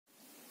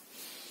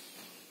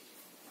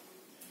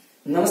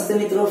નમસ્તે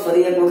મિત્રો,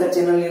 ફરી એક વખત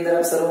ચેનલની અંદર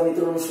આપ સર્વ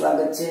મિત્રોનું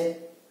સ્વાગત છે।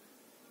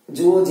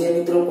 જુઓ, જે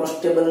મિત્રો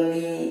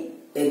કોન્સ્ટેબલની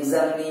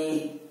એક્ઝામની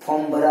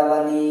ફોર્મ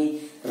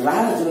ભરાવાની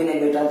રાહ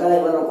જોઈને બેઠા હતા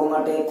એવા લોકો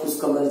માટે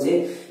ખુશખબર છે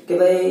કે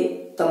ભાઈ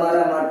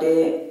તમારા માટે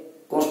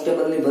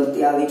કોન્સ્ટેબલની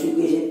ભરતી આવી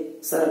ચૂકી છે।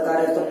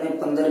 સરકારે તમને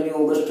 15મી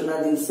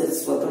ઓગસ્ટના દિવસે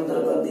સ્વતંત્ર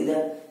કરી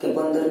દીધા કે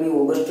 15મી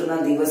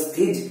ઓગસ્ટના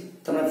દિવસથી જ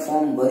તમે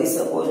ફોર્મ ભરી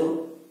શકો છો।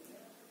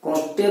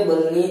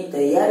 કોન્સ્ટેબલની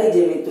તૈયારી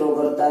જે મિત્રો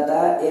કરતા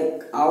હતા એક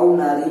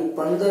આવનારી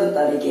 15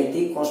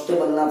 તારીખેથી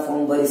કોન્સ્ટેબલના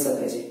ફોર્મ ભરી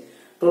શકે છે।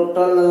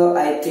 ટોટલ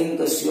આઈ થિંક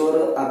શ્યોર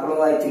આપણો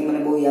આઈ થિંક મને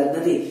બહુ યાદ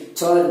નથી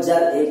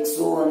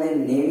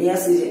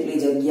 6189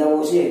 જેટલી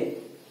જગ્યાઓ છે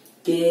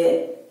કે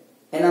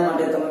એના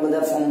માટે તમે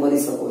બધા ફોર્મ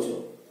ભરી શકો છો।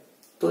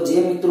 તો જે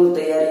મિત્રો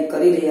તૈયારી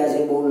કરી રહ્યા છે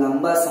બહુ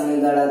લાંબા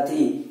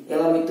સમયગાળાથી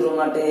એવા મિત્રો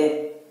માટે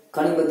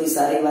ઘણી બધી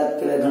સારી વાત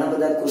કહેવાય, ઘણા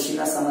બધા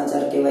ખુશીના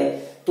સમાચાર કહેવાય।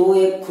 તો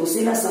એક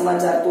ખુશીના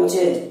સમાચાર તો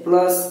છે જ,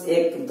 પ્લસ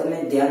એક તમે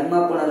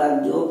ધ્યાનમાં પણ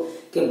રાખજો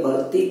કે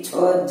ભરતી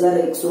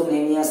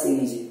 6189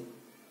 ની છે।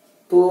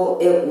 તો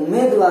એ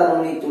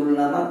ઉમેદવારોની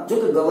તુલનામાં જો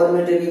કે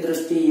ગવર્નમેન્ટની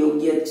દ્રષ્ટિએ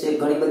યોગ્ય છે,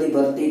 ઘણી બધી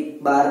ભરતી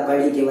બહાર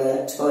પાડી કહેવાય,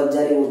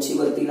 6000 ઓછી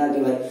ભરતી ના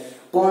કહેવાય,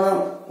 પણ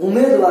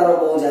ઉમેદવારો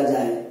બહુ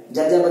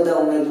જાજા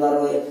બધા ઉમેદવારો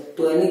હોય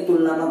તો એની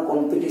તુલનામાં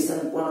કોમ્પિટિશન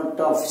પણ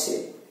ટફ છે।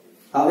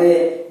 હવે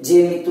જે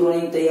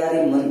મિત્રોની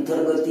તૈયારી મંથર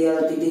ગતિ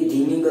આવતી હતી,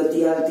 ધીમી ગતિ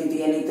આવતી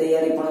હતી, એની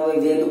તૈયારી પણ હવે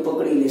વેગ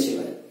પકડી લેશે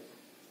ભાઈ।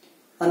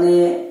 અને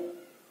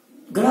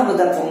ઘણા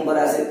બધા ફોર્મ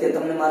ભરાશે તે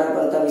તમને મારા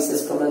કરતા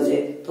વિશેષ ખબર છે।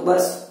 તો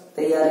બસ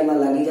તૈયારીમાં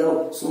લાગી જાઓ,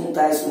 શું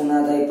થાય શું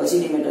ના થાય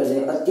પછીની મેટર છે।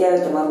 અત્યારે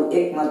તમારું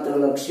એકમાત્ર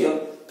લક્ષ્ય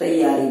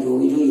તૈયારી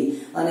જોવી જોઈએ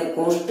અને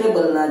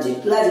કોન્સ્ટેબલના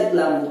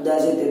જેટલા મુદ્દા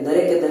છે તે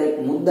દરેક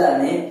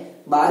મુદ્દાને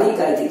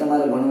બારીકાઈથી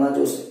તમારે ભણવા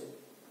જોશે।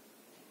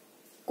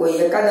 કોઈ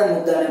એકાદા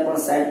મુદ્દાને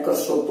પણ સાઈડ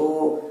કરશો તો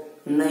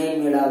નહીં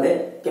મેળાવે,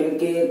 કેમ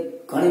કે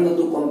ઘણી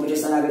બધું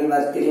કોમ્પિટિશન આગળ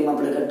વાત કરીએ એમાં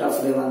આપણે ટફ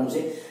રહેવાનું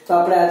છે। તો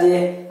આપણે આજે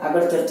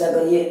આગળ ચર્ચા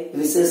કરીએ।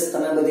 વિશેષ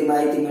તમે બધી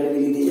માહિતી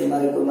મેળવી લીધી છે,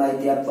 મારે કોઈ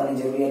માહિતી આપવાની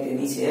જરૂરિયાત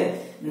એની છે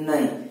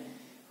નહીં।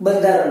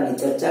 બંધારણની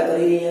ચર્ચા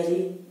કરી રહ્યા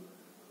છીએ।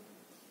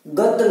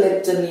 ગત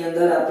લેક્ચરની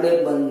અંદર આપણે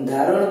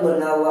બંધારણ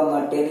બનાવવા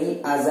માટેની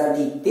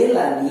આઝાદી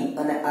પહેલાની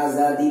અને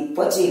આઝાદી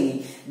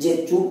પછીની જે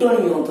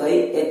ચૂંટણીઓ થઈ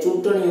એ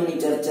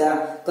ચૂંટણીઓની ચર્ચા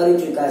કરી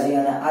ચૂક્યા છીએ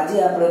અને આજે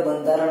આપણે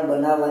બંધારણ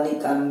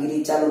બનાવવાની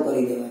કામગીરી ચાલુ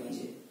કરી દેવાની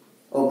છે।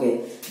 ઓકે,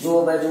 જુઓ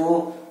ભાઈ જુઓ,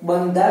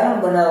 બંધારણ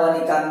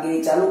બનાવવાની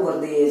કામગીરી ચાલુ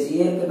કરી દઈએ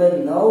છીએ કે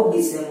ભાઈ 9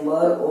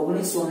 ડિસેમ્બર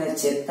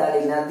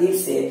 1946 ના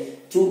દિવસે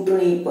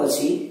ચૂંટણી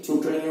પછી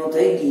ચૂંટણીઓ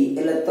થઈ ગઈ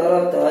એટલે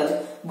તરત જ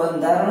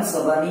બંધારણ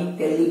સભાની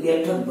પહેલી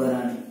બેઠક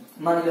ભરાણી।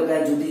 માની લો કે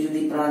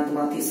જુદી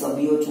પ્રાંતમાંથી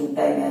સભ્યો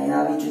ચૂંટાઈને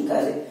અહીંયા આવી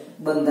ચૂક્યા છે,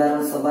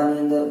 બંધારણ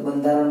સભાની અંદર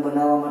બંધારણ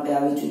બનાવવા માટે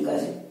આવી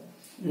ચૂક્યા છે।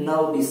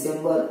 9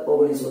 ડિસેમ્બર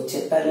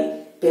 1946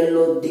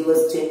 પહેલો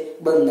દિવસ છે,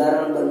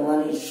 બંધારણ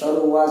બનવાની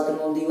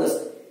શરૂઆતનો દિવસ।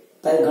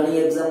 ભાઈ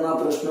ઘણી એક્ઝામમાં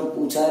પ્રશ્ન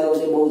પૂછાયેલો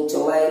છે, બહુ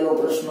ચવાયેલો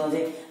પ્રશ્ન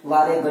છે,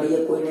 વારે ઘડીએ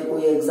કોઈને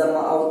કોઈ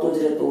એક્ઝામમાં આવતો જ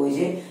રહેતો હોય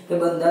છે કે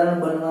બંધારણ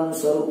બનવાનું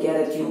શરૂ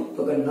ક્યારે થયું,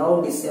 તો કે 9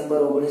 ડિસેમ્બર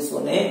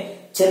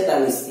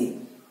 1946 થી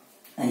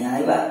અહીંયા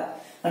આવ્યા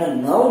અને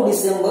 9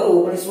 ડિસેમ્બર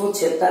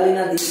 1946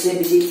 ના દિવસે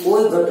બીજી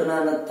કોઈ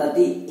ઘટના નથી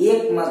થતી।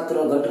 એકમાત્ર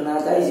ઘટના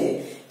થાય છે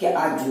કે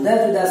આ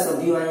જુદા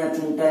સભ્યો અહીંયા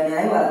ચૂંટાઈને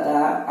આવ્યા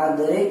હતા, આ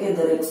દરેક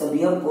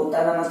સભ્ય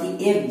પોતાનામાંથી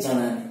એક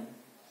જણાને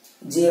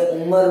જે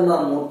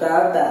ઉંમરમાં મોટા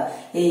હતા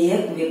એ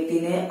એક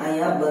વ્યક્તિને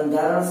અહીંયા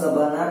બંધારણ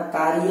સભાના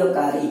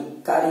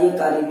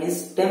કાર્યકારી મીન્સ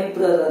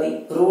ટેમ્પરરી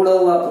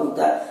રોડવવા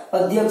પૂરતા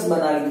અધ્યક્ષ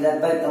બનાવી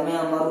દીધા। ભાઈ તમે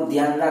અમારું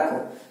ધ્યાન રાખો।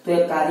 તો એ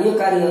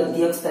કાર્યકારી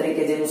અધ્યક્ષ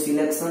તરીકે જેનું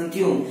સિલેક્શન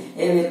થયું એ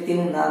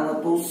વ્યક્તિનું નામ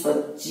હતું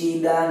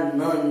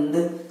સચ્ચિદાનંદ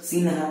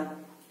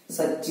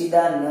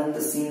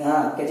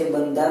સિન્હા કે જે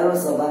બંધારણ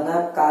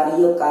સભાના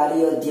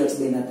કાર્યકારી અધ્યક્ષ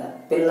બન્યા હતા।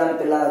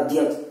 પહેલા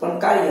અધ્યક્ષ પણ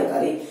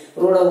કાર્યકારી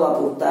રોડવવા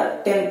પૂરતા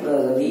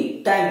ટેમ્પરરી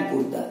ટાઈમ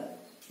પૂરતા।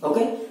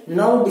 ઓકે,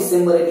 9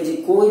 ડિસેમ્બરે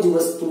બીજી કોઈ જ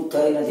વસ્તુ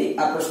થઈ નથી।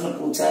 આ પ્રશ્ન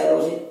પૂછાયેલો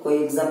છે કોઈ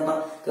એક્ઝામમાં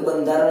કે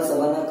બંધારણ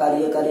સભાના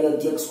કાર્યકારી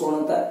અધ્યક્ષ કોણ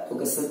હતા, તો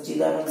કે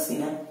સચ્ચિદાનંદ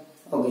સિન્હા।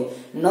 ઓકે,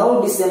 9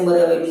 ડિસેમ્બરે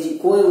હવે બીજી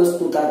કોઈ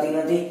વસ્તુ થતી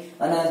નથી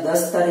અને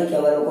 10 તારીખે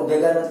હવે લોકો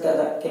ભેગા નથી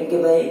થતા, કેમ કે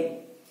ભાઈ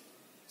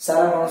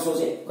સારા માણસો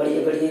છે,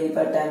 ઘડીએ એની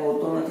પાસે ટાઈમ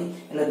હોતો નથી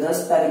એટલે 10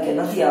 તારીખે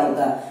નથી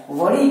આવતા।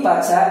 વળી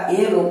પાછા એ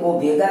લોકો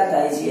ભેગા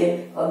થાય છે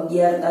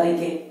 11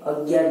 તારીખે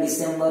 11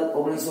 ડિસેમ્બર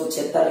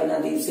 1946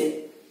 ના દિવસે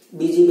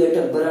બીજી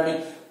બેઠક ભરાણી।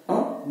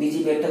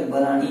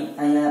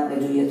 અહીંયા આપણે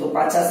જોઈએ તો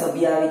પાછા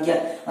સભ્ય આવી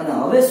ગયા અને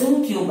હવે શું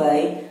થયું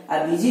ભાઈ, આ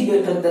બીજી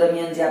બેઠક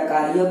દરમિયાન જે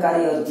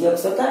કાર્યકારી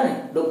અધ્યક્ષ હતા ને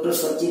ડોક્ટર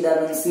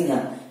સચ્ચિદાનંદ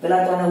સિન્હા,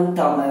 પેલા તો એને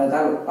ઉઠાવવામાં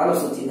આવ્યા, હાલો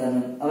સચ્ચિદાનંદ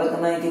હવે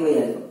તમે અહીંથી વહી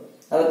આવ્યો,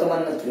 હવે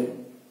તમારે નથી રહ્યું।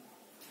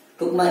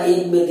 ટૂંકમાં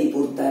 1-2 દી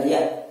પૂરતા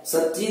રહ્યા।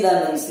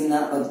 સચ્ચિદાનંદ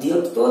સિન્હા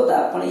અધ્યક્ષ તો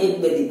હતા પણ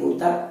 1-2 દી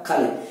પૂરતા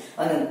ખાલી।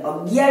 અને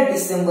 11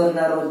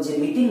 ડિસેમ્બરના રોજ જે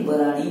મીટિંગ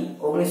ભરાણી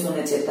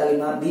 1946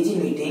 માં બીજી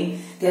મીટિંગ,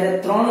 ત્યારે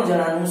 3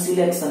 જણાનું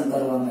સિલેક્શન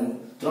કરવામાં આવ્યું।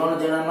 3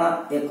 જણામાં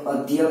એક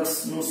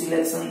અધ્યક્ષનું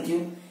સિલેક્શન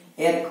થયું,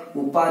 એક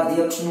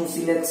ઉપાધ્યક્ષનું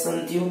સિલેક્શન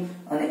થયું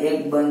અને એક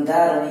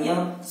બંધારણીય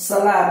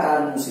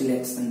સલાહકારનું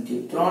સિલેક્શન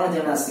થયું। 3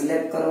 જણા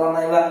સિલેક્ટ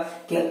કરવામાં આવ્યા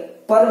કે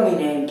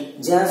પરમિનેન્ટ,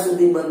 જ્યાં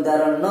સુધી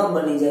બંધારણ ન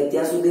બની જાય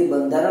ત્યાં સુધી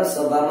બંધારણ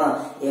સભામાં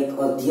એક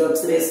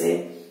અધ્યક્ષ રહેશે,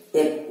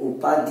 એક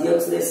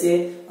ઉપાધ્યક્ષ રહેશે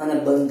અને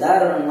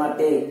બંધારણ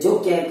માટે જો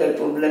ક્યાંય કઈ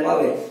પ્રોબ્લેમ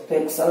આવે તો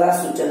એક સલાહ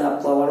સૂચન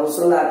આપવા વાળો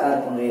સલાહકાર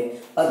પણ રહે.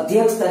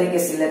 અધ્યક્ષ તરીકે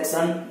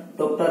સિલેક્શન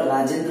ડોક્ટર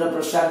રાજેન્દ્ર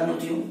પ્રસાદ નું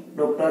થયું,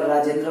 ડોક્ટર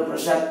રાજેન્દ્ર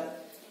પ્રસાદ.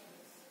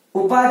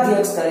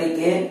 ઉપાધ્યક્ષ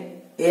તરીકે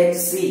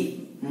એચ.સી.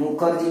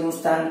 મુખર્જી નું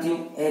સ્થાન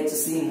થયું,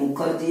 એચ.સી.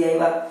 મુખર્જી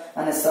આવ્યા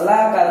અને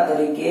સલાહકાર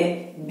તરીકે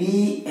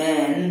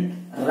બી.એન.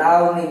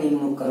 રાવની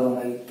નિમણૂક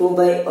કરવામાં આવી. તો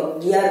ભાઈ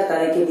 11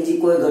 તારીખે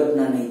બીજી કોઈ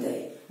ઘટના નહીં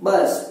થાય,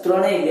 બસ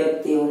ત્રણેય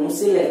વ્યક્તિઓનું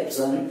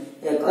સિલેક્શન,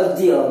 એક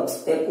અધ્યક્ષ,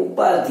 એક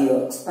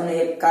ઉપાધ્યક્ષ અને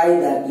એક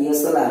કાયદાકીય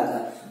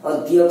સલાહકાર.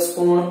 અધ્યક્ષ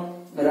કોણ?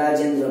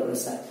 રાજેન્દ્ર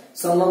પ્રસાદ.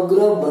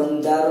 સમગ્ર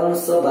બંધારણ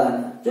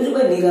સભાના જોજો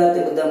ભાઈ નિરાતે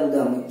બધા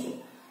મુદ્દા મૂકજો.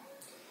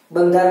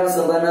 બંધારણ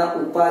સભાના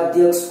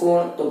ઉપાધ્યક્ષ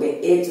કોણ? તો કે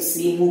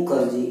એચ.સી.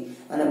 મુખર્જી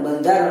અને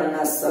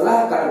બંધારણના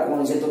સલાહકાર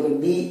કોણ છે? તો કે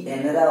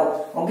બી.એન. રાવ.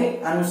 ઓકે,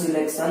 આનું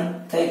સિલેક્શન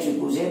થઈ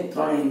ચૂક્યું છે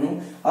ત્રણેયનું.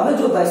 હવે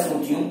જો ભાઈ શું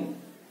થયું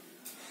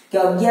કે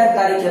 11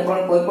 તારીખે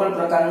પણ કોઈ પણ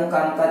પ્રકારનું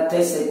કામકાજ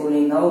થઈ શક્યું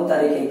નહીં, 9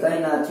 તારીખે કઈ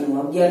ના થયું,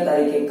 11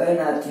 તારીખે કઈ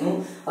ના થયું.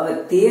 હવે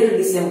 13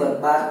 ડિસેમ્બર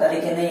 12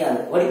 તારીખે નહીં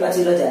આવે, વળી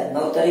પાછી રજા.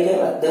 9 તારીખે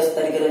આવ્યા, 10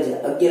 તારીખે રજા,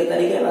 11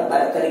 તારીખે આવ્યા,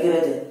 12 તારીખે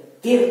રજા,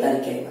 13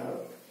 તારીખે આવ્યા.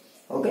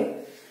 ઓકે,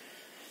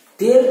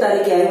 13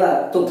 તારીખે આવ્યા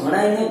તો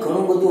ઘણાને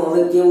ઘણું બધું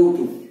હવે કેવું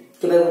હતું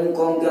કે ભાઈ હું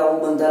કહું કે આવું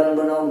બંધારણ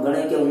બનાવો,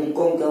 ઘણા કે હું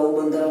કહું કે આવું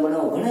બંધારણ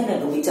બનાવો,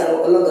 ઘણા વિચારો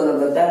અલગ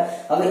અલગ હતા.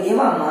 હવે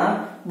એવામાં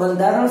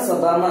બંધારણ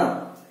સભામાં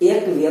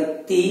એક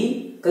વ્યક્તિ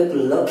કંઈક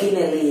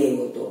લખીને લઈ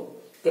આવ્યો હતો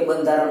કે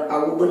બંધારણ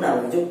આવું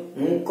બનાવો, જો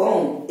હું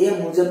કહું એ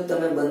મુજબ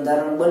તમે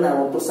બંધારણ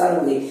બનાવો તો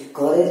સારું રહે.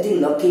 ઘરેથી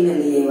લખીને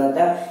લઈ આવ્યા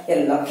હતા. એ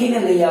લખીને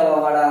લઈ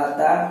આવવા વાળા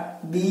હતા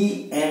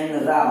બી.એન.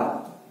 રાવ.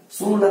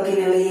 શું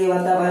લખીને લઈ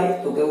આવ્યા હતા ભાઈ?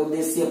 તો કે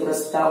ઉદ્દેશ્ય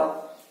પ્રસ્તાવ.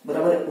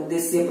 બરાબર,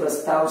 ઉદ્દેશ્ય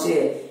પ્રસ્તાવ છે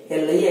એ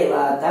લઈ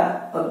આવ્યા હતા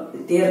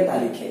 13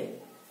 તારીખે.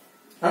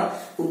 હા,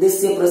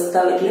 ઉદ્દેશ્ય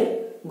પ્રસ્તાવ એટલે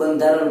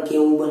બંધારણ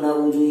કેવું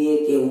બનાવવું જોઈએ,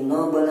 કેવું ન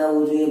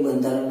બનાવવું જોઈએ,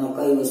 બંધારણમાં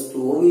કઈ વસ્તુ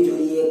હોવી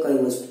જોઈએ, કઈ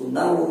વસ્તુ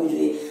ના હોવી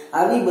જોઈએ,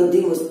 આવી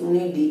બધી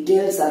વસ્તુની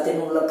ડિટેલ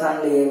સાથેનું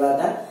લખાણ લઈ આવ્યા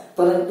હતા.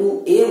 પરંતુ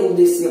એ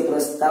ઉદ્દેશ્ય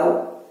પ્રસ્તાવ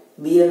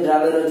બી.એન.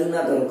 રાવે રજૂ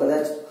ના કર્યો,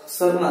 કદાચ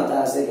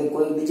શરમાતા હશે કે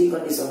કોઈ બીજી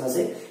કન્ડિશન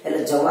હશે,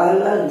 એટલે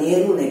જવાહરલાલ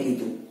નહેરુને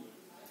કીધું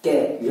કે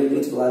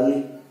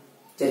વાલી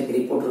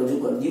રિપોર્ટ રજૂ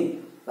કરી દઉં.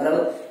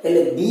 બરાબર,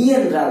 એટલે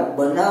બી.એન. રાવ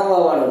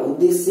બનાવવા વાળો,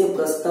 ઉદ્દેશ્ય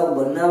પ્રસ્તાવ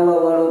બનાવવા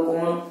વાળો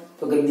કોણ?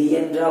 તો કે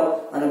બી.એન. રાવ.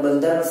 અને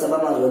બંધારણ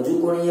સભામાં રજૂ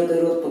કોણીએ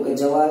કર્યો? તો કે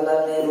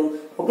જવાહરલાલ નહેરુ.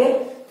 ઓકે,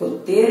 તો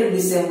 13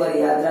 ડિસેમ્બર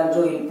યાદ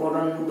રાખજો,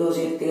 ઇમ્પોર્ટન્ટ મુદ્દો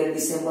છે. 13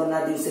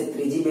 ડિસેમ્બરના દિવસે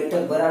ત્રીજી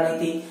બેઠક ભરાણી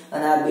હતી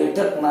અને આ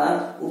બેઠકમાં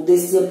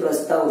ઉદ્દેશ્ય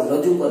પ્રસ્તાવ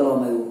રજૂ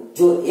કરવામાં આવ્યો.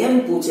 જો એમ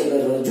પૂછે કે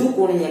રજૂ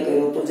કોણીએ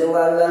કર્યો તો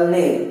જવાહરલાલ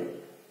નહેરુ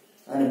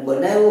અને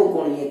બનાવ્યો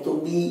કોણીએ તો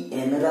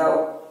બી.એન. રાવ.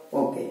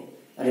 Okay,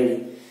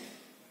 ready.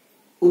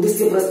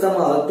 ઉદ્દેશ્ય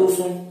પ્રસ્તાવમાં હતું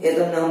શું એ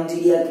તમને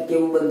સમજી ગયા કે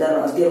કેવું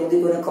બંધારણ. અત્યાર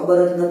સુધી કોઈને ખબર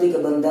જ નથી કે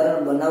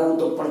બંધારણ બનાવવું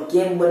તો પણ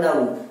કેમ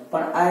બનાવવું,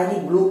 પણ આ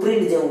એની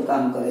બ્લુપ્રિન્ટ જેવું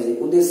કામ કરે છે.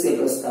 ઉદ્દેશ્ય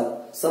પ્રસ્તાવ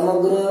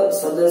સમગ્ર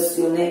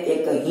સદસ્યોને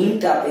એક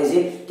હિન્ટ આપે છે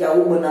કે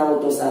આવું બનાવો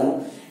તો સારું.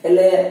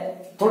 એટલે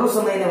થોડો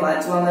સમય એને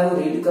વાંચવામાં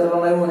આવ્યું, રીડ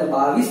કરવામાં આવ્યું અને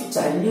 22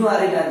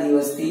 જાન્યુઆરીના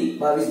દિવસથી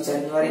 22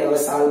 જાન્યુઆરી, હવે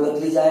સાલ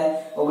બદલી જાય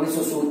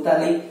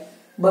 1947,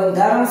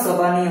 બંધારણ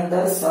સભાની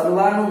અંદર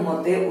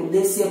સર્વાનુમતે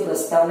ઉદ્દેશ્ય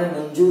પ્રસ્તાવને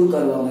મંજૂર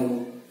કરવામાં આવ્યું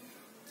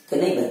કે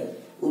નહીં ભાઈ.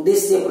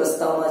 ઉદ્દેશ્ય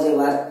પ્રસ્તાવમાં જે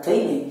વાત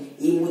થઈ ને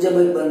એ મુજબ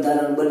જ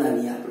બંધારણ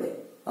બનાવી આપણે.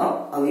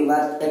 આવી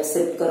વાત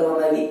એક્સેપ્ટ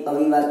કરવામાં આવી,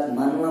 આવી વાત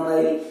માનવામાં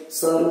આવી,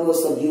 સર્વ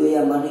સભ્યોએ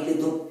આ માની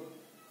લીધું.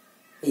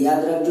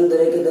 યાદ રાખજો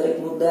દરેકે દરેક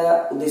મુદ્દા.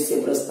 ઉદ્દેશ્ય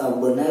પ્રસ્તાવ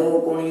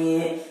બનાવ્યો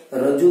કોણીએ,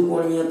 રજૂ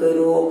કોણીએ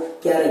કર્યો,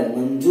 ક્યારે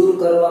મંજૂર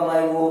કરવામાં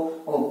આવ્યો.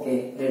 Okay,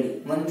 ready.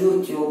 મંજૂર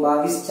થયો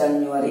 22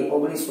 જાન્યુઆરી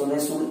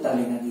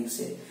 1947 ના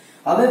દિવસે.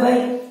 હવે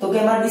ભાઈ તો કે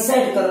એમાં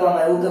ડિસાઈડ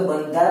કરવામાં આવ્યું કે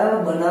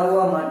બંધારણ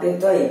બનાવવા માટે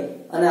થઈ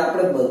અને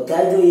આપણે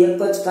બધા જો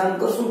એક જ કામ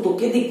કરશું તો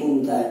કેદી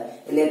પૂરું થાય.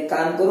 એટલે એક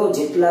કામ કરો,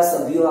 જેટલા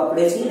સભ્યો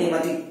આપણે છીએ ને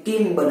એમાંથી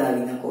ટીમ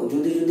બનાવી નાખો,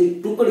 જુદી જુદી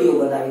ટુકડીઓ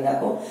બનાવી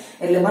નાખો.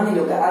 એટલે માની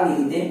લો કે આવી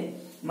રીતે,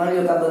 માની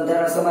લો કે આ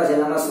બંધારણ સભા છે,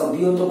 એમાં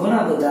સભ્યો તો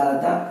ઘણા બધા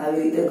હતા,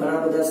 આવી રીતે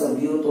ઘણા બધા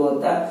સભ્યો તો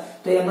હતા,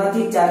 તો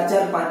એમાંથી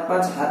 4-4,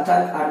 5-5,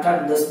 7-8,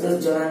 8-8, 10-10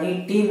 જણાની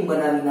ટીમ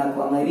બનાવી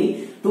નાખવામાં આવી,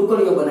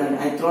 ટુકડીઓ બનાવીને.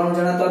 આ 3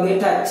 જણા તો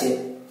બેઠા જ છે,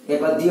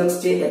 એક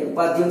અધ્યક્ષ છે, એક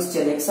ઉપાધ્યક્ષ છે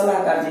અને એક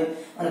સલાહકાર છે,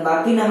 અને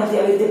બાકીનામાંથી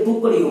આવી રીતે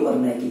ટુકડીઓ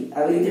કરી નાખી,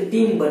 આવી રીતે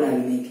ટીમ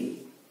બનાવી નાખી.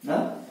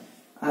 હા,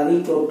 આવી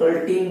ટોટલ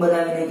ટીમ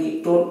બનાવી નાખી.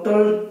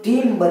 ટોટલ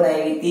ટીમ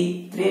બનાવી હતી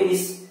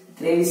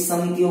 23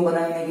 સમિતિઓ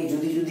બનાવી નાખી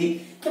જુદી જુદી.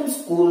 કેમ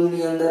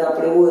સ્કૂલની અંદર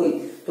આપણે હોય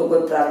તો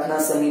કોઈ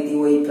પ્રાર્થના સમિતિ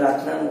હોય,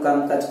 પ્રાર્થનાનું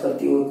કામકાજ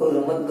કરતી હોય, કોઈ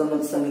રમત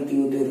ગમત સમિતિ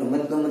હોય તો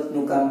રમત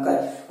ગમતનું કામકાજ,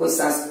 કોઈ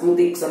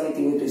સાંસ્કૃતિક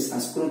સમિતિ હોય તો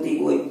સાંસ્કૃતિક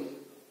હોય.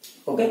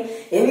 ઓકે,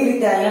 એવી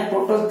રીતે અહીંયા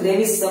ટોટલ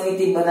 23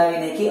 સમિતિ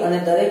બનાવી નાખી અને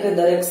દરેકે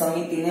દરેક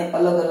સમિતિને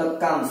અલગ અલગ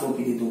કામ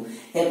સોંપી દીધું.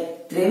 એ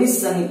 23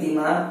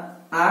 સમિતિમાં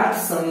 8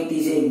 સમિતિ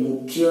જે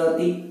મુખ્ય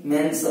હતી,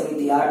 મેન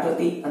સમિતિ 8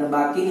 હતી અને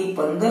બાકીની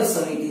 15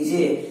 સમિતિ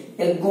છે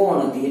એ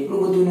ગૌણ હતી. એટલું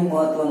બધું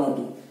મહત્વ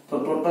નહોતું. તો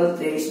ટોટલ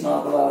 23 નો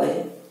આંકડો આવે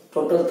છે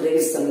ટોટલ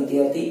 23 સમિતિ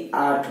હતી,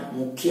 8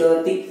 મુખ્ય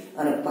હતી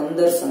અને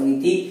 15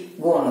 સમિતિ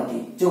ગૌણ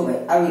હતી. જો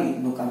ભાઈ આવી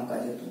રીતનું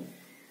કામકાજ હતું.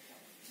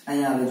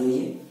 અહીંયા આવે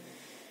જોઈએ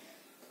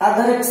આ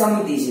દરેક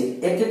સમિતિ છે,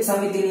 એક એક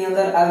સમિતિની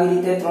અંદર આવી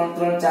રીતે 3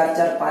 3 4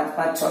 4 5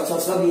 5 6 6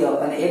 સભ્ય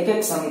અને એક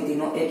એક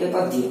સમિતિનો એક એક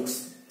અધ્યક્ષ.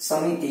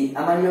 સમિતિ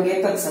આ માની લો કે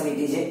એક જ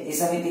સમિતિ છે, એ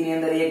સમિતિની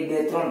અંદર 1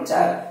 2 3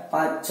 4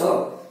 5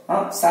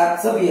 6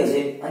 7 સભ્ય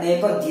છે અને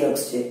એક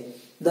અધ્યક્ષ છે.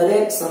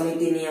 દરેક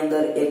સમિતિની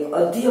અંદર એક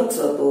અધ્યક્ષ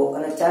હતો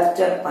અને 4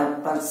 4 5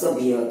 5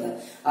 સભ્ય હતા.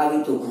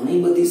 આવી તો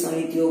ઘણી બધી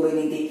સમિતિઓ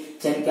બની હતી,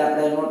 જેમ કે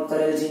આપણે નોટ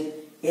કરેલ છે.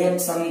 એક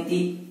સમિતિ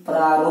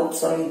પ્રારૂપ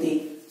સમિતિ,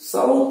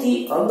 સૌથી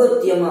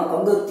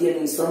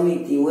અગત્યની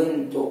સમિતિ હોય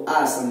ને તો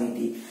આ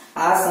સમિતિ.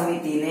 આ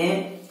સમિતિને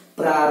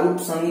પ્રારૂપ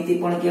સમિતિ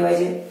પણ કહેવાય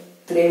છે.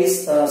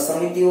 23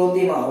 સમિતિઓ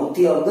તેમાં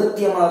સૌથી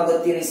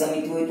અગત્યની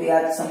સમિતિ હોય તો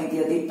આ સમિતિ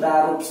હતી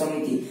પ્રારૂપ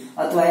સમિતિ,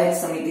 અથવા એક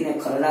સમિતિને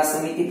ખરડા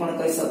સમિતિ પણ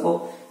કહી શકો,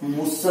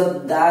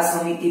 મુસદ્દા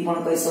સમિતિ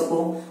પણ કહી શકો,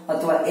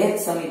 અથવા એક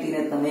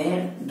સમિતિને તમે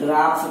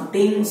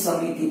ડ્રાફ્ટિંગ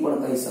સમિતિ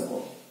પણ કહી શકો.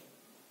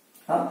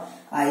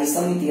 આ એ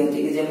સમિતિ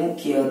હતી કે જે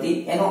મુખ્ય હતી.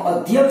 એનો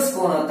અધ્યક્ષ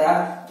કોણ હતા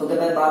તો કે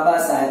ભાઈ બાબા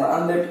સાહેબ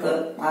આંબેડકર.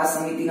 આ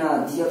સમિતિના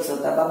અધ્યક્ષ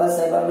હતા બાબા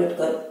સાહેબ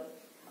આંબેડકર.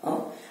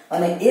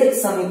 અને એ જ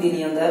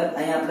સમિતિની અંદર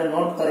અહીંયા આપણે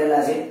નોટ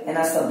કરેલા છે,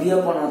 એના સભ્ય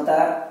પણ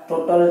હતા.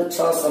 ટોટલ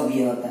 6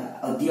 સભ્ય હતા.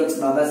 અધ્યક્ષ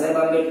બાબા સાહેબ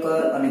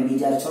આંબેડકર અને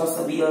બીજા 6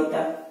 સભ્ય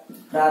હતા.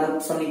 પ્રારૂપ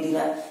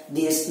સમિતિના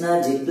દેશના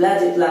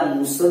જેટલા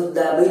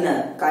મુસદ્દા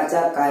બન્યા,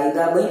 કાચા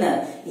કાયદા બન્યા,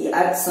 એ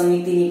આ જ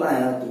સમિતિની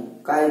પાસે હતું.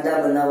 કાયદા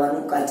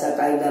બનાવવાનું, કાચા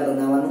કાયદા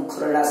બનાવવાનું,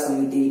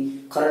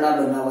 ખરડા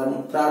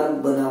બનાવવાનું, પ્રારૂપ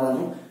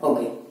બનાવવાનું.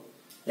 Okay,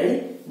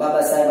 ready?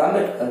 બાબા સાહેબ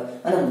આંબેડકર.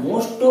 અને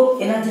મોસ્ટ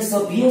ઓફ એના જે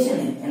સભ્ય છે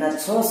ને, એના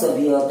 6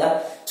 સભ્ય હતા.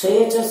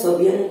 6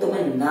 સભ્યનું તમે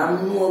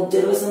નામનું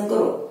ઓબ્ઝર્વેશન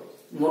કરો.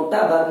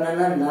 મોટા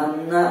ભાગના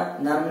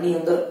નામની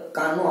અંદર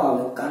કાનો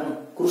આવે, કાનો.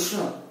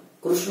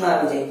 કૃષ્ણ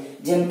આવે છે.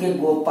 જેમ કે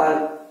ગોપાલ,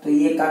 તો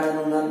એ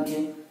કાનાનું નામ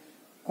થયું.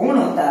 કોણ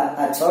હતા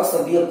આ 6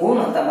 સભ્ય? કોણ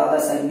હતા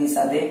બાબા સાહેબની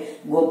સાથે?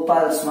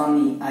 ગોપાલ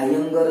સ્વામી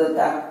આયંગર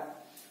હતા.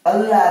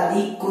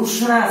 અલ્લાદી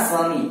કૃષ્ણા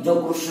સ્વામી, જો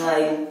કૃષ્ણ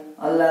આવ્યું,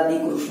 અલ્લાદી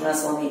કૃષ્ણા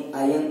સ્વામી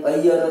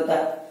અય્યર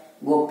હતા.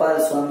 ગોપાલ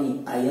સ્વામી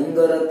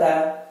આયંગર હતા.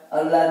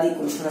 અલ્લાદી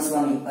કૃષ્ણ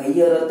સ્વામી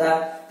અય્યર હતા.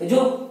 જો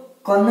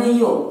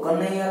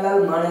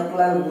કનૈયાલાલ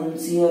માણેકલાલ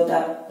મુનશી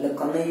હતા. એટલે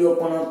કનૈયો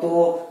પણ હતો,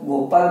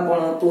 ગોપાલ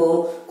પણ હતો,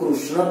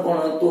 કૃષ્ણ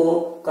પણ હતો.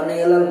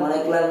 કનૈયાલાલ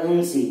માણેકલાલ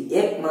મુનશી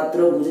એકમાત્ર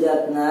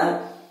ગુજરાતના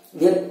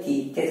વ્યક્તિ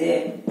કે જે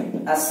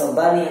આ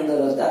સભાની અંદર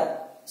હતા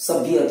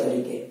સભ્ય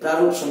તરીકે,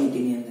 પ્રારૂપ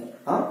સમિતિની અંદર.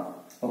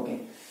 ઓકે.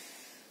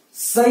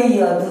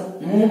 સૈયદ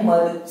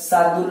મુહમ્મદ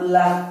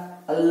સાદુલ્લાહ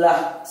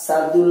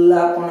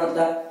પણ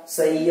હતા.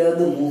 સૈયદ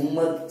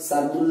મુહમ્મદ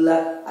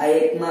સાદુલ્લાહ. આ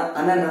એકમાં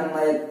આના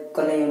નામમાં એક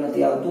કનૈયો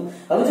નથી આવતું.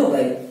 હવે જો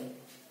ભાઈ,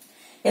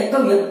 એક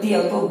વ્યક્તિ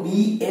હતો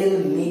BL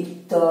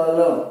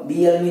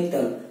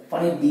મિત્તલ,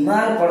 પણ એ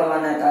બીમાર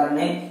પડવાના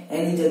કારણે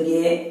એની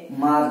જગ્યાએ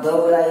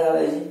માધવરાય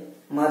આવે છે.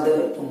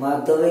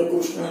 માધવે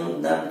કૃષ્ણનું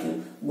નામ થયું.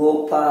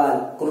 ગોપાલ,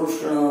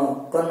 કૃષ્ણ,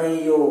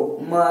 કનૈયો,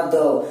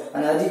 માધવ.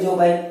 અને હજી જો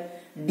ભાઈ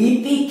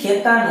ડીપી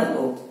ખેતાન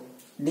હતો.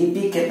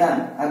 ડીપી ખેતાન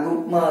આ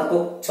ગ્રુપમાં હતો,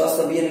 6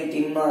 સભ્યની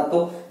ટીમમાં હતો,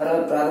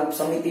 પ્રારૂપ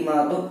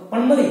સમિતિમાં હતો,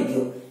 પણ મરી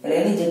ગયો. એટલે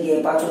એની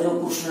જગ્યાએ પાછો જો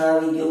કૃષ્ણ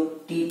આવી ગયો,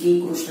 ટીટી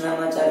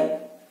કૃષ્ણમાચારી.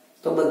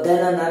 તો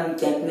બધાના નામ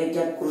ક્યાંક ને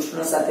ક્યાંક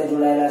કૃષ્ણ સાથે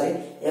જોડાયેલા છે.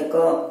 એક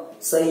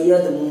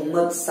સૈયદ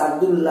મુહમ્મદ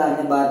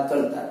સાદુલ્લાહને બાદ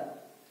કરતા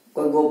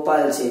કોઈ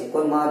ગોપાલ છે,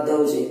 કોઈ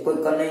માધવ છે,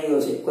 કોઈ કનૈયો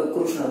છે, કોઈ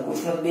કૃષ્ણ.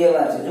 કૃષ્ણ 2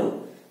 વાર છે જો.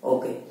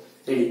 Okay,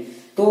 ready.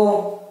 તો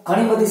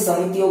ઘણી બધી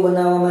સમિતિઓ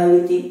બનાવવામાં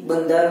આવી હતી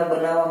બંધારણ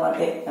બનાવવા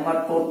માટે. એમાં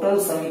ટોટલ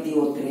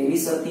સમિતિઓ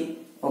 23 હતી.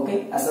 ઓકે,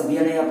 આ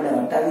સભ્યને આપણે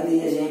હટાવી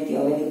દઈએ છીએ અહીંથી.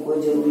 હવેની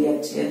કોઈ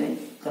જરૂરિયાત છે નહીં,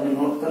 તમે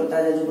નોટ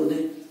કરતા જજો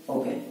બધું.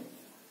 ઓકે,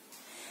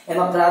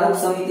 એમાં પ્રારૂપ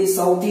સમિતિ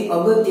સૌથી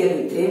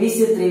અગત્યની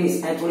 23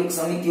 આ થોડીક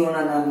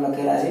સમિતિઓના નામ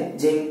લખેલા છે.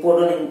 જે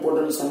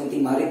ઇમ્પોર્ટન્ટ સમિતિ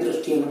મારી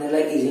દ્રષ્ટિએ મને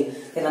લાગી છે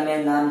તેના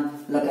મેં નામ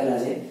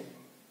લખેલા છે.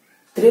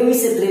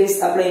 23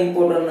 આપણે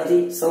ઇમ્પોર્ટન્ટ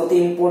નથી,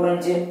 સૌથી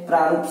ઇમ્પોર્ટન્ટ છે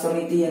પ્રારૂપ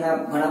સમિતિ. એના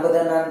ઘણા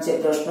બધા નામ છે.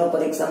 પ્રશ્ન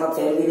પરીક્ષામાં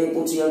ફેરવીને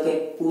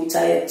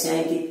પૂછાય જ છે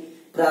અહીંથી.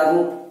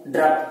 પ્રારૂપ,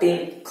 ડ્રાફ્ટિંગ,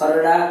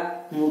 ખરડા,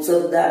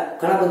 મુસદ્દા,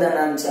 ઘણા બધા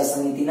નામ છે આ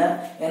સમિતિના.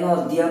 એનો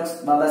અધ્યક્ષ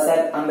બાબા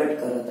સાહેબ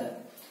આંબેડકર હતા.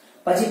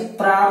 પછી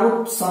પ્રારૂપ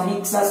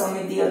સમીક્ષા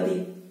સમિતિ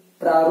હતી.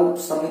 પ્રારૂપ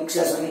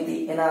સમીક્ષા સમિતિ,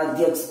 એના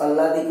અધ્યક્ષ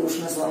અલ્લાદી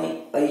કૃષ્ણ સ્વામી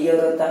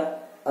અય્યર હતા.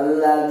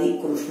 અલ્લાદી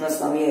કૃષ્ણ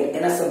સ્વામી અય્યર.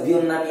 એના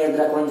સભ્યોનું નામ યાદ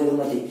રાખવાની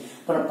જરૂર નથી,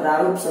 પણ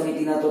પ્રારૂપ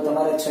સમિતિના તો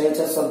તમારે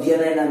 6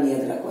 સભ્યના નામ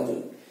યાદ રાખવા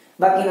જોઈએ.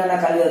 બાકીના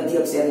ખાલી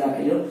અધ્યક્ષ યાદ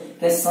રાખી લો.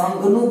 કે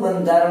સંઘનું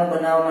બંધારણ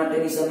બનાવવા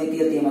માટેની સમિતિ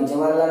હતી, એમાં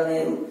જવાહરલાલ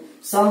નહેરુ.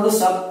 સંઘ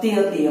શક્તિ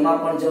હતી, એમાં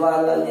પણ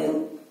જવાહરલાલ નહેરુ.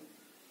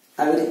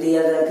 આવી રીતે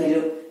યાદ રાખી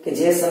લો કે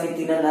જે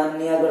સમિતિના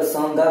નામની આગળ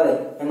સંઘ આવે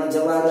એમાં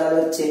જવાહરલાલ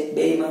જ છે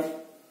બેયમાં.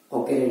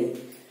 Okay, ready.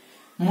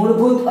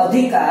 મૂળભૂત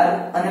અધિકાર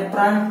અને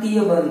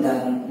પ્રાંતીય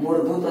બંધારણ.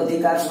 મૂળભૂત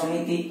અધિકાર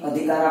સમિતિ,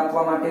 અધિકાર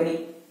આપવા માટેની,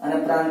 અને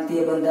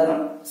પ્રાંતીય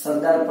બંધારણ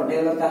સરદાર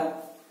પટેલ હતા.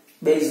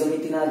 બે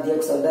સમિતિના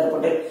અધ્યક્ષ સરદાર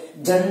પટેલ.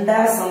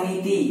 ઝંડા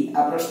સમિતિ,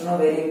 આ પ્રશ્ન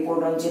વેરી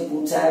ઇમ્પોર્ટન્ટ છે,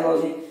 પૂછાયેલો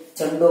છે.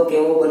 ઝંડો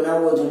કેવો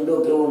બનાવવો, ઝંડો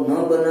કેવો ન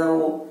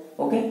બનાવવો.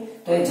 ઓકે,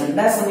 તો એ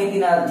ઝંડા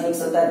સમિતિના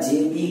અધ્યક્ષ હતા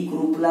જે.બી.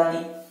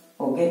 કૃપલાની.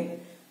 ઓકે,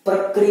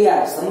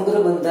 પ્રક્રિયા સમગ્ર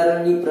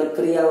બંધારણની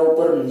પ્રક્રિયાઓ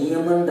પર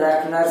નિયમન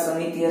રાખનાર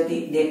સમિતિ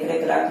હતી,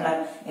 દેખરેખ રાખનાર,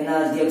 એના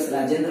અધ્યક્ષ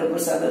રાજેન્દ્ર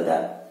પ્રસાદ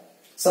હતા.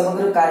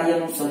 સમગ્ર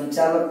કાર્યનું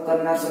સંચાલક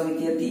કરનાર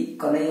સમિતિ હતી,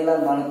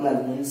 કનૈયાલાલ માણકલાલ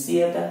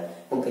મુનશી હતા.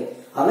 ઓકે,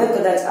 હવે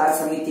કદાચ આ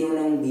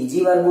સમિતિઓને હું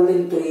બીજી વાર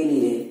બોલી તો એ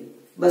નહીં રહે,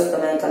 બસ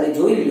તમે ખાલી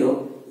જોઈ લો,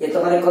 એ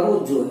તમારે કરવું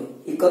જ જોઈએ,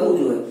 એ કરવું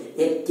જોઈએ.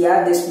 એ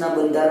કયા દેશના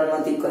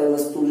બંધારણમાંથી કઈ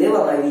વસ્તુ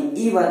લેવામાં આવી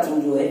એ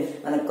વાંચવું જોઈએ,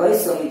 અને કઈ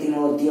સમિતિનો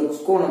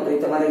અધ્યક્ષ કોણ હતો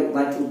એ તમારે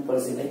વાંચવું જ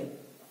પડશે ભાઈ.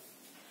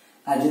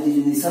 આ જુદી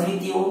જુદી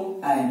સમિતિઓ,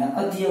 આ એના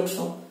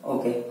અધ્યક્ષો.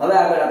 ઓકે, હવે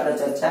આગળ આપણે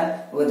ચર્ચા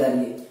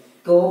વધારીએ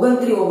કે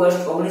 29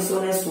 ઓગસ્ટ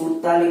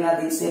 1947 ના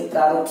દિવસે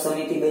પ્રારૂપ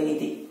સમિતિ બની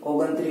હતી.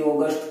 29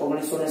 ઓગસ્ટ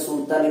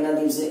 1947 ના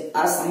દિવસે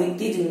આ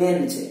સમિતિ જ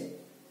મેન છે.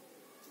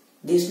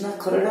 દેશના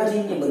ખરડા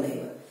જઈને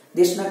બનાવ્યા,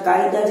 દેશના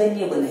કાયદા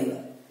જઈને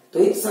બનાવ્યા, તો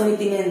એ જ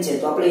સમિતિ મેન છે.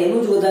 તો આપણે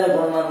એનું જ વધારે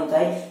ભણવાનું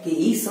થાય કે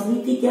ઈ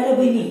સમિતિ ક્યારે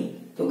બની,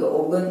 તો કે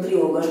 29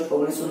 ઓગસ્ટ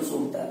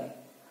 1947.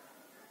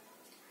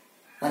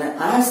 અને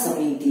આ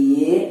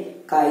સમિતિએ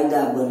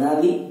કાયદા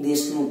બનાવી,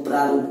 દેશનું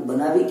પ્રારૂપ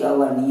બનાવી કે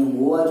આવા નિયમ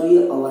હોવા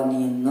જોઈએ, આવા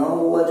નિયમ ન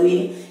હોવા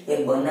જોઈએ, એ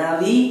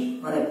બનાવી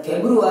અને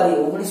ફેબ્રુઆરી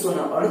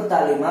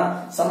 1948 માં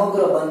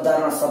સમગ્ર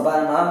બંધારણ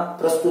સભામાં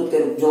પ્રસ્તુત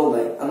કર્યું. જો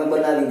ભાઈ અમે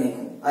બનાવી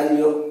નાખ્યું, આ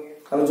લ્યો,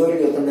 હવે જોઈ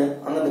લ્યો તમે,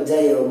 અમે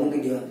બધા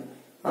મૂકી દો,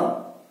 હા,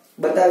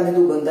 બતાવી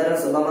દીધું,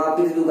 બંધારણ સભામાં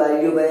આપી દીધું,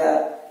 ગાઈ લ્યો ભાઈ આ.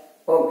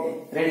 Okay,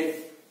 ready.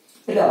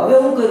 એટલે હવે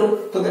હું કર્યું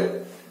તો કે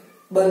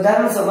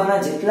બંધારણ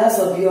સભાના જેટલા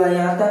સભ્યો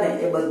અહીંયા હતા ને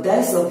એ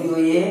બધા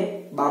સભ્યોએ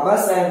બાબા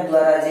સાહેબ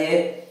દ્વારા જે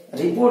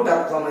રિપોર્ટ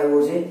આપવામાં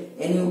આવ્યો છે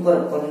એની ઉપર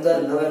 15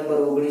 નવેમ્બર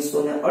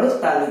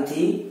 1948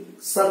 થી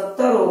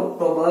 17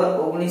 ઓક્ટોબર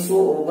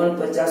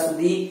 1949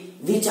 સુધી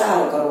વિચાર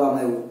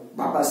કરવામાં આવ્યો.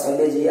 બાબા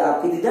સાહેબે જે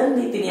આપી દીધા ને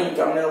નીતિ નિયમ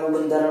કે અમે આવું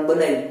બંધારણ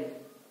બનાવ્યું,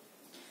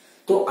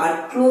 તો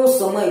આટલો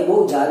સમય, બહુ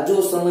જાજો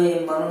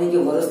સમય, માનો નહીં કે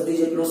વર્ષથી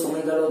જેટલો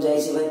સમયગાળો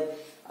જાય છે ભાઈ,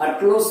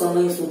 આટલો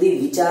સમય સુધી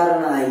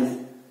વિચારણા આવી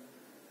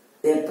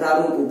એ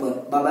પ્રારૂપ ઉપર.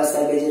 બાબા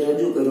સાહેબે જે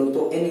રજૂ કર્યો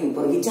તો એની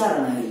ઉપર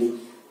વિચારણા આવી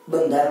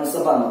બંધારણ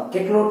સભામાં.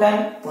 કેટલો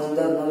ટાઈમ?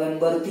 15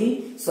 નવેમ્બર થી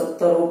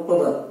 17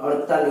 ઓક્ટોબર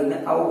 48 ને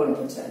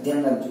 49.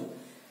 ધ્યાન રાખજો.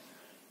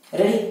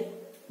 રેડી,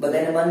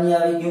 બધાને માન્ય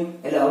આવી ગયું.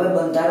 એટલે હવે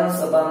બંધારણ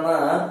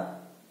સભામાં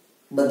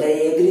બધા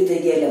એગ્રી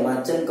થઈ ગયા, એટલે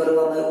વાંચન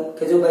કરવામાં આવ્યું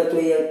કે જો ભાઈ તો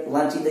એ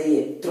વાંચી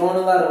દઈએ.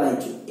 3 વાર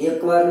વાંચ્યું,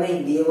 1 વાર નહીં,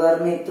 2 વાર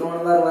નહીં,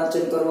 3 વાર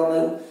વાંચન કરવામાં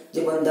આવ્યું. જે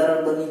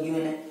બંધારણ બની ગયું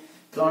એને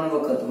 3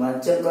 વખત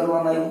વાંચન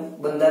કરવામાં આવ્યું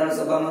બંધારણ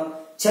સભામાં.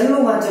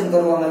 છેલ્લું વાંચન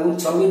કરવામાં આવ્યું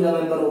 26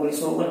 નવેમ્બર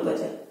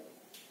 1949.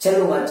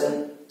 છેલ્લું વાંચન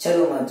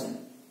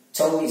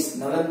 26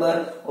 નવેમ્બર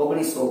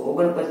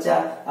 1949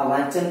 આ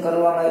વાંચન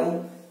કરવામાં આવ્યું.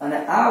 અને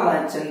આ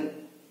વાંચન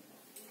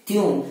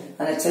થયું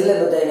અને છેલ્લે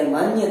બધા એને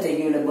માન્ય થઈ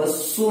ગયું. એટલે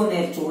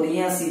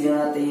 284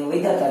 જણા ત્યાં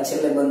વધ્યા હતા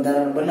છેલ્લે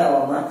બંધારણ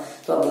બનાવવામાં.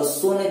 તો આ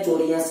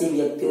 284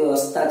 વ્યક્તિઓએ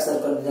હસ્તાક્ષર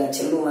કરી દીધા.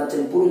 છેલ્લું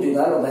વાંચન પૂરું થયું,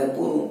 હાલો ભાઈ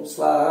પૂરું,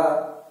 સ્વાહા,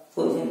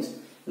 પૂરું.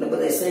 એટલે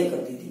બધા સહી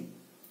કરી દીધી.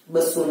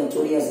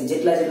 284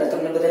 જેટલા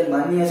તમને બધા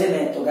માન્ય છે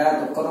ને, તો કે આ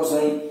તો કરો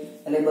સહી.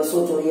 એટલે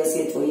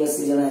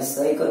 284 જણાએ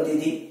સહી કરી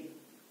દીધી.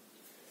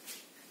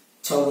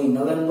 26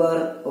 નવેમ્બર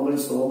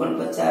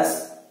 1949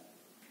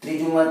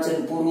 ત્રીજું વાંચન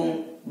પૂરું,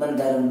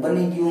 બંધારણ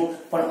બની ગયું.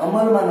 પણ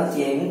અમલમાં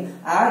નથી આવ્યું.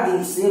 આ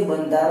દિવસે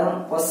બંધારણ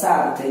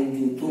પસાર થઈ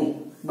ગયું હતું.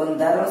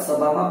 બંધારણ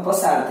સભામાં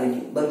પસાર થઈ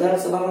ગયું.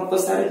 બંધારણ સભામાં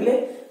પસાર એટલે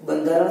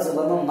બંધારણ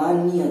સભામાં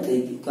માન્ય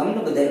થઈ ગયું. અમને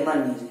બધાને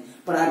માન્ય છે,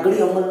 પણ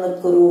આગળ અમલ નથી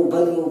કરવો.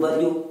 ઉભા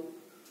રહ્યો.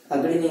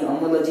 આગળની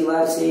અમલ હજી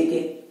વાર છે કે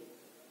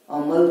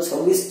અમલ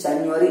 26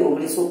 જાન્યુઆરી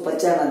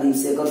 1950 ના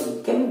દિવસે કરશું.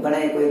 કેમ?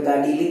 ઘણા કોઈ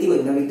ગાડી લીધી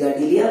હોય, નવી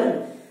ગાડી લઈ આવે ને,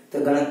 તો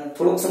ઘણા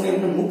થોડોક સમય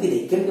એમને મૂકી દે.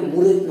 કેમ કે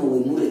મુહૂર્ત નો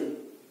હોય, મુહૂર્ત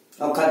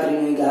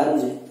અખાત્રીનું સારું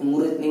છે તો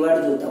મુહૂર્ત ની વાટ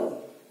જોતા હોય.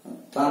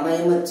 તો આમાં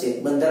એમ જ છે,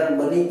 બંધારણ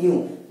બની ગયું,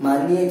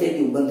 માન્ય થઈ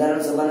ગયું,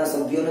 બંધારણ સભાના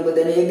સભ્યોને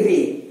બધાને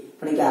એગ્રી,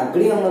 પણ કે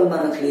આગળ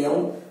અમલમાં નથી લઈ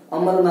આવું.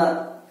 અમલમાં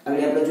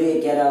આગળ આપણે જોઈએ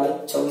ક્યારે આવે,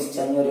 26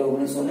 જાન્યુઆરી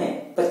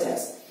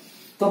 1950.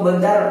 તો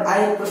બંધારણ, આ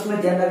એક પ્રશ્ન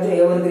ધ્યાન રાખજો,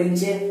 એવરગ્રીન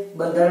છે.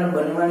 બંધારણ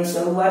બનવાની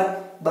શરૂઆત,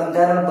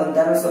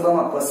 બંધારણ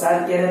સભામાં પસાર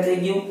ક્યારે થઈ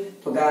ગયું,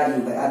 તો કે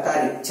આ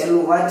તારીખ,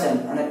 છેલ્લું વાંચન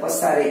અને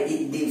પસારે એ જ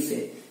દિવસે.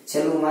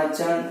 છેલ્લું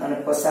વાંચન અને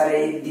પસારે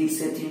એ જ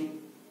દિવસે થયું.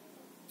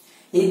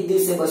 એ જ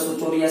દિવસે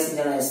 284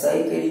 જણાએ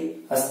સહી કરી,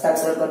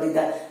 હસ્તાક્ષર કરી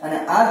દીધા. અને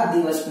આ જ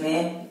દિવસને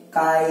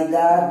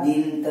કાયદા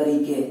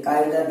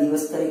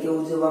દિવસ તરીકે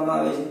ઉજવવામાં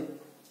આવે છે.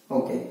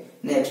 Okay,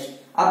 next.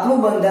 આપણું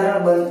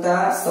બંધારણ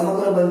બનતા,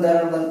 સમગ્ર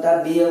બંધારણ બનતા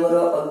 2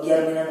 વર્ષ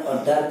 11 મહિના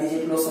 18 દી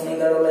જેટલો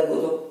સમયગાળો લાગ્યો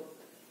હતો.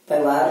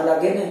 ભાઈ વાર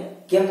લાગે ને,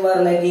 કેમ વાર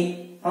લાગી?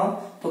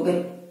 તો કે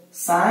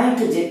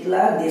 60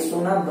 જેટલા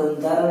દેશોના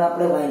બંધારણ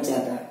આપણે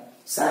વાંચ્યા હતા.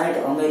 60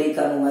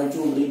 અમેરિકાનું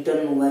વાંચ્યું,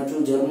 બ્રિટનનું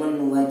વાંચ્યું,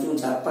 જર્મનનું વાંચ્યું,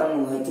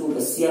 જાપાનનું વાંચ્યું,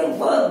 રશિયાનું,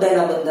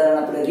 બધાના બંધારણ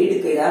આપણે રીડ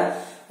કર્યા.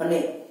 અને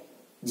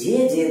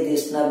જે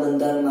દેશના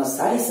બંધારણમાં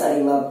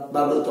સારી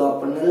બાબતો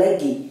આપણને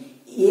લાગી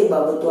એ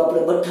બાબતો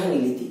આપણે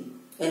બઠાવી લીધી,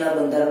 એના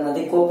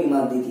બંધારણમાંથી કોપી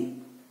મારી દીધી.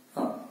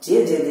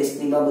 જે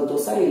દેશની બાબતો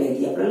સારી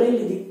લાગી આપણે લઈ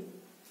લીધી.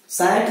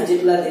 60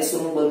 જેટલા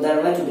દેશોનું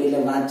બંધારણ વાંચ્યું, એટલે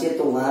વાંચે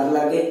તો વાર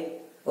લાગે.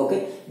 ઓકે,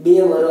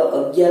 2 વર્ષ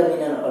 11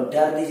 મહિના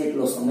 18 દી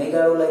જેટલો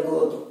સમયગાળો લાગ્યો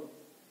હતો.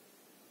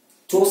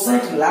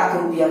 64 લાખ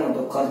રૂપિયાનો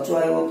તો ખર્ચો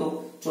આવ્યો હતો.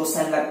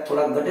 64 લાખ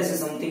થોડા ઘટે છે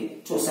સમથિંગ,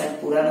 64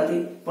 પૂરા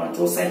નથી પણ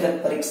 64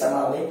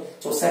 પરીક્ષામાં આવે.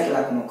 64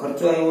 લાખનો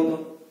ખર્ચો આવ્યો હતો.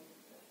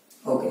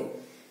 ઓકે,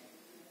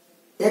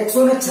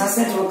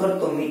 166 વખત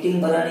તો મીટિંગ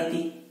ભરાણી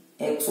હતી.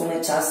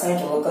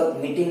 166 વખત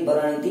મીટિંગ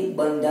ભરાણી હતી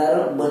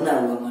બંધારણ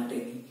બનાવવા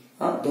માટેની.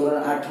 હા,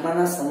 ધોરણ 8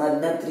 ના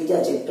સમાજના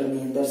 3જા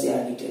ચેપ્ટરની અંદર છે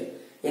આ ડિટેલ.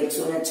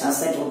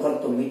 166 વખત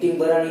તો મીટિંગ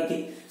ભરાણી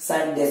હતી.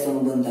 60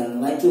 દેશોનું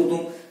બંધારણ વાંચ્યું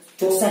હતું.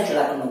 64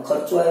 લાખનો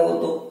ખર્ચો આવ્યો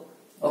હતો.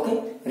 Okay,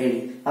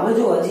 ready. હવે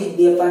જો હજી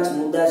 2-5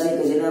 મુદ્દા છે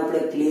કે જેને આપણે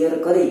ક્લિયર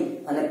કરી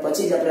અને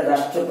પછી જ આપણે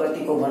રાષ્ટ્ર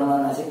પ્રતીકો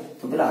ભણવાના છે.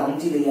 તો પેલા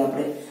સમજી લઈએ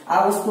આપણે.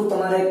 આ વસ્તુ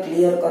તમારે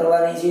ક્લિયર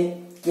કરવાની છે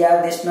કે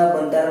આ દેશના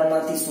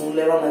બંધારણમાંથી શું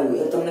લેવામાં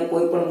આવ્યું. એ તમને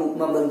કોઈ પણ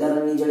બુકમાં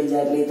બંધારણની જડી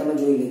જાય એટલે એ તમે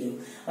જોઈ લેજો.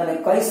 અને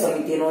કઈ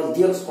સમિતિનો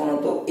અધ્યક્ષ કોણ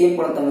હતો એ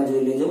પણ તમે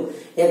જોઈ લેજો.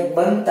 એક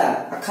બનતા,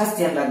 આ ખાસ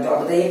ધ્યાન રાખજો,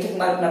 આ બધા 1-1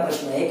 માર્કના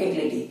પ્રશ્ન, એક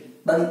લીટી.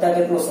 બનતા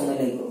કેટલો સમય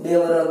લાગ્યો?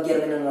 2 વર્ષ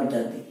 11 મહિના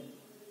 18 દી.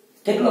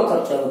 કેટલો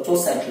ખર્ચો આવ્યો?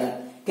 64 લાખ.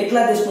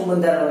 કેટલા દેશનું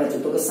બંધારણ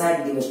વાંચ્યું? તો કે 60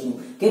 દિવસનું.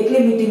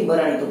 કેટલી મીટિંગ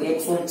ભરાણી? તો કે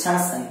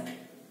 166.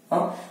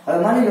 હા, હવે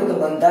માની લો કે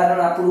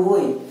બંધારણ આપણું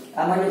હોય,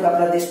 આ માની લો કે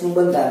આપણા દેશનું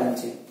બંધારણ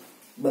છે.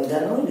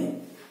 બંધારણ હોય ને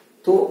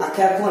તો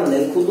આખે આખું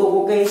લખ્યું તો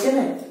કોકે છે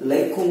ને,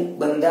 લખ્યું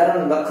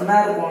બંધારણ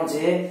લખનાર કોણ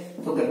છે?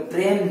 તો કે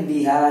પ્રેમ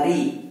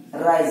બિહારી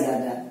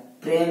રાયજાદા.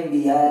 પ્રેમ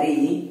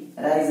બિહારી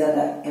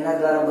રાયજાદા, એના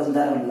દ્વારા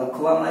બંધારણ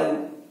લખવામાં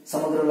આવ્યું.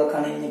 સમગ્ર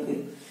લખાણ એને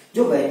કર્યું.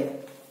 જો ભાઈ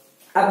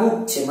આ બુક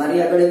છે,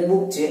 મારી આગળ એક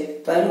બુક છે,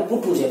 તો એનું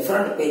પૂઠું છે,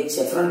 ફ્રન્ટ પેજ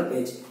છે, ફ્રન્ટ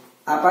પેજ.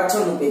 આ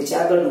પાછળનું પેજ છે,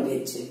 આગળનું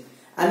પેજ છે.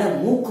 આને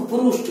મુખ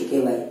પૃષ્ઠ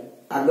કહેવાય.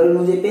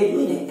 આગળનું જે પેજ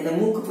હોય ને એને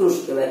મુખ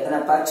પૃષ્ઠ કહેવાય અને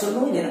પાછળનું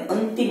હોય ને એને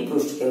અંતિમ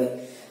પૃષ્ઠ કહેવાય.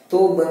 તો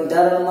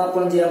બંધારણમાં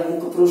પણ જે આ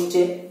મુખ પૃષ્ઠ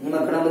છે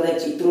એમાં ઘણા બધા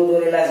ચિત્રો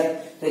દોરેલા છે.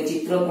 તો એ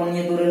ચિત્ર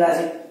કોણે દોરેલા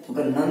છે? તો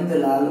કે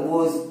નંદલાલ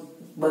બોઝ.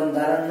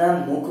 બંધારણના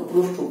મુખ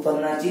પૃષ્ઠ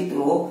ઉપરના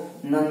ચિત્રો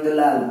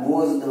નંદલાલ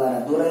બોઝ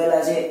દ્વારા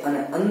દોરેલા છે અને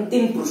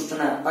અંતિમ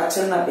પૃષ્ઠના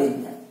પાછળના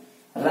પેજના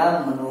રામ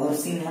મનોહર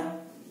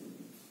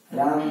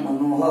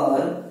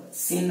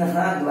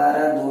સિન્હા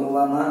દ્વારા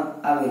દોરવામાં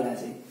આવેલા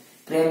છે.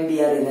 પ્રેમ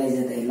બિહારી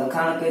રાયજાદાએ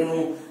લખાણ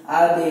કર્યું.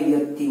 આ બે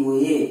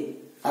વ્યક્તિઓએ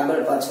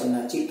આગળ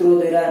પાછળના ચિત્રો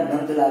દોર્યા.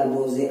 નંદલાલ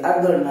બોઝે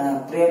આગળના,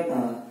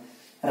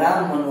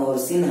 રામ મનોહર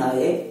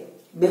સિન્હાએ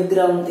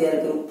બેકગ્રાઉન્ડ તૈયાર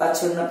કર્યું,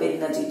 પાછળના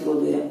પેજના ચિત્રો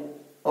દોર્યા.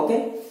 ઓકે,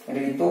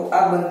 એટલે તો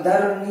આ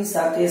બંધારણની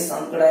સાથે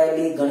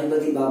સંકળાયેલી ઘણી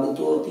બધી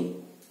બાબતો હતી.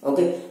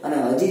 ઓકે, અને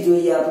હજી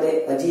જોઈએ આપણે,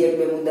 હજી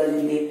 1-2 મુદ્દા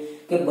જોઈએ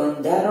કે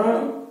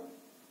બંધારણ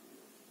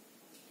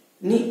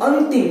ની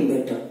અંતિમ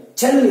બેઠક,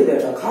 છેલ્લી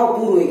બેઠક, હા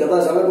પૂરું હોય કે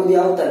બસ હવે કોઈ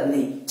આવતા જ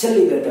નહીં.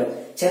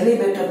 છેલ્લી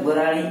બેઠક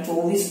ભરાણી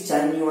 24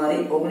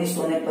 જાન્યુઆરી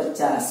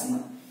 1950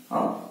 માં.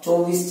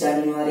 24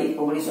 જાન્યુઆરી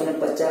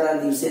 1950 ના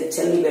દિવસે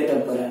છેલ્લી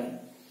બેઠક ભરાણી.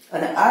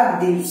 અને આ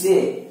દિવસે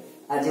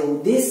આ જે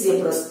ઉદ્દેશ્ય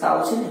પ્રસ્તાવ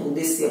છે ને,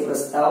 ઉદ્દેશ્ય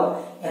પ્રસ્તાવ,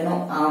 એનો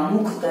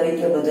આમુખ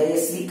તરીકે બધાએ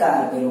સ્વીકાર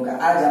કર્યો કે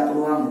આ જ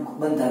આપણું આમુખ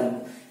બંધારણ.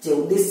 જે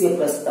ઉદ્દેશ્ય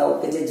પ્રસ્તાવ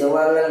કે જે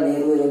જવાહરલાલ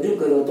નહેરુએ રજૂ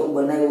કર્યો હતો,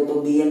 બનાવ્યો હતો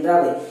BN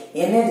રાવે,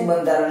 એને જ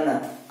બંધારણના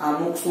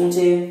આમુખ શું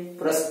છે?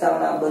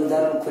 પ્રસ્તાવના.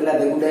 બંધારણ ખોલા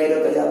ભેગું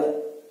ડાયરેક્ટ જ આવે.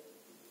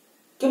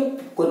 કેમ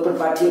કોઈ પણ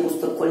પાઠ્ય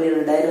પુસ્તક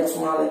ખોલીને ડાયરેક્ટ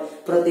શું આવે?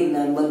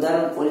 પ્રતિજ્ઞા.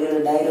 બંધારણ ખોલીને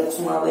ડાયરેક્ટ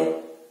શું આવે?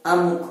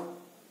 આમુખ.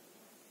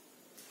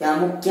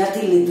 આમુખ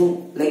ક્યાંથી લીધું,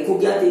 લખ્યું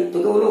ક્યાંથી? તો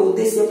કે ઓલો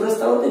ઉદ્દેશ્ય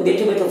પ્રસ્તાવ હતો,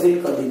 બેઠો બેઠો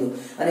ફિટ કરી દીધો.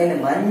 અને એને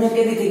માન્ય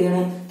કેદીથી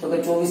ગણ્યું? તો કે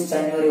 24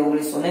 જાન્યુઆરી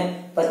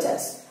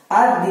 1950.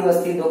 આ જ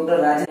દિવસથી ડોક્ટર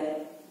રાજે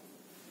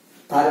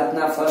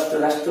ભારતના ફર્સ્ટ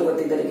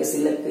રાષ્ટ્રપતિ તરીકે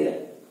સિલેક્ટ કર્યા.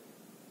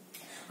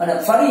 અને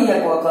ફરી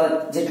એક વખત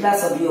જેટલા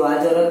સભ્યો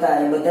હાજર હતા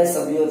એ બધા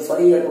સભ્યો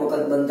ફરી એક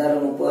વખત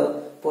બંધારણ ઉપર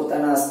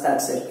પોતાના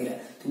હસ્તાક્ષર કર્યા.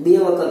 તો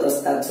 2 વખત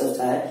હસ્તાક્ષર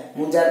થાય,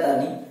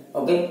 મુંજાતાની.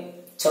 ઓકે,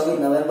 26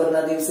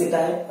 નવેમ્બરના દિવસે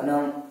થાય અને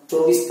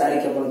 24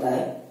 તારીખે પણ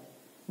થાય.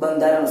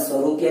 બંધારણ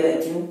શરૂ ક્યારે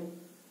થયું,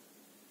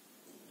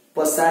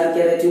 પસાર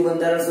ક્યારે થયું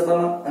બંધારણ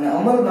સભામાં, અને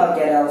અમલમાં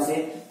ક્યારે આવશે?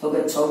 તો કે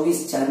 26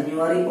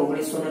 જાન્યુઆરી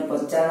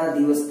 1950 ના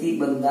દિવસથી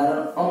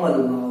બંધારણ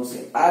અમલમાં આવશે.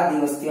 આ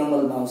દિવસથી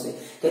અમલમાં આવશે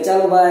કે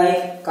ચાલો ભાઈ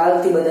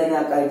કાલથી બધાને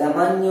આ કાયદા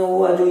માન્ય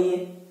હોવા જોઈએ,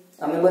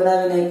 અમે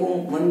બનાવીને આપ્યું,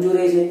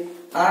 મંજૂરી છે.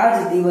 આ જ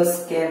દિવસ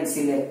કેમ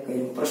સિલેક્ટ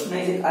કર્યો? પ્રશ્ન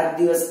એ છે આ જ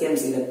દિવસ કેમ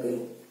સિલેક્ટ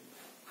કર્યો?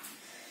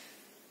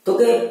 તો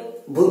કે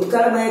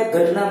ભૂતકાળમાં એક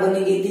ઘટના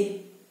બની ગઈ હતી.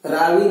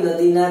 રાવી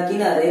નદીના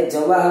કિનારે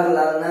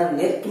જવાહરલાલના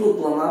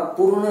નેતૃત્વમાં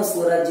પૂર્ણ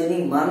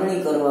સ્વરાજ્યની માંગણી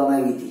કરવામાં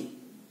આવી હતી.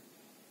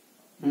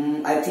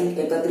 I think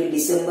 31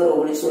 December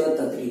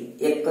 1931.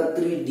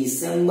 31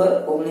 ડિસેમ્બર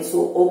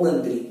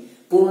 1929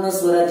 પૂર્ણ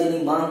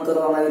સ્વરાજ્યની માંગ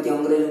કરવામાં આવી હતી.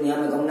 અંગ્રેજોની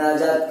સામે અમને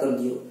આઝાદ કરી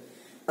દો.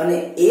 અને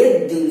એ જ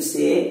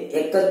દિવસે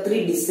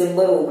 31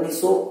 ડિસેમ્બર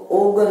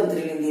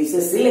 1929 ના દિવસે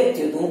સિલેક્ટ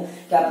થયું હતું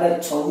કે આપણે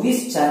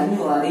 26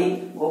 જાન્યુઆરી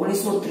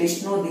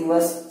 1930 નો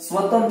દિવસ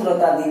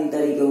સ્વતંત્રતા દિન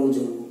તરીકે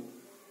ઉજવવું.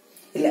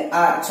 એટલે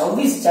આ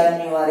 26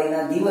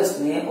 જાન્યુઆરીના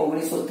દિવસને,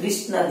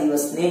 1930 ના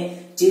દિવસને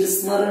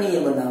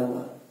ચિરસ્મરણીય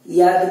બનાવવા,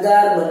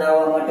 યાદગાર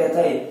બનાવવા માટે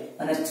થઈ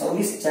અને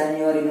 26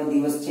 જાન્યુઆરીનો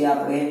દિવસ છે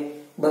આપણે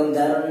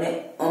બંધારણને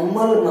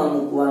અમલમાં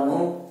મૂકવાનો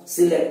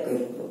સિલેક્ટ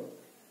કર્યો હતો.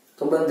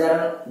 તો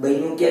બંધારણ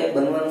બન્યું ક્યારે,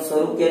 બનવાનું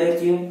શરૂ ક્યારે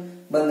થયું?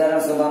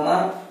 બંધારણ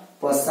સભામાં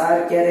પસાર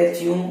ક્યારે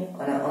થયું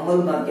અને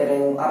અમલમાં ક્યારે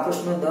આવ્યું? આ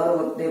પ્રશ્ન દર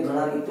વખતે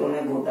ઘણા મિત્રોને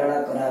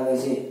ગોટાળા કરાવે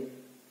છે.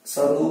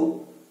 શરૂ,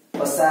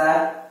 પસાર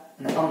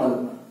અને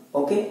અમલમાં.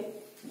 ઓકે,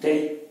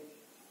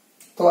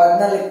 તો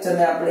આજના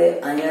લેક્ચરને આપણે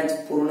અહીંયા જ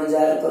પૂર્ણ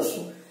જાહેર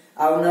કરશું.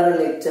 આવનારા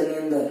લેક્ચરની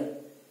અંદર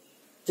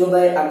જો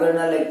ભાઈ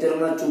આગળના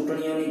લેક્ચરમાં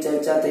ચૂંટણીઓની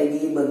ચર્ચા થઈ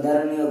ગઈ,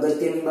 બંધારણની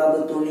અગત્યની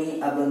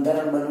બાબતોની, આ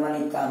બંધારણ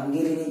બનવાની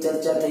કામગીરીની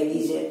ચર્ચા થઈ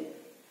ગઈ છે.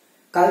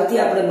 કાલથી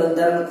આપણે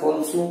બંધારણ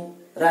ખોલશું.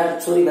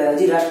 સોરી ભાઈ,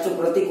 હજી રાષ્ટ્ર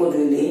પ્રતીકો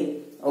જોઈ લઈએ.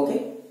 ઓકે,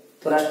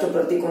 તો રાષ્ટ્ર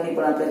પ્રતીકોની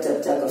પણ આપણે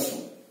ચર્ચા કરશું.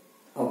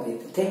 Okay,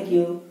 thank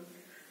you.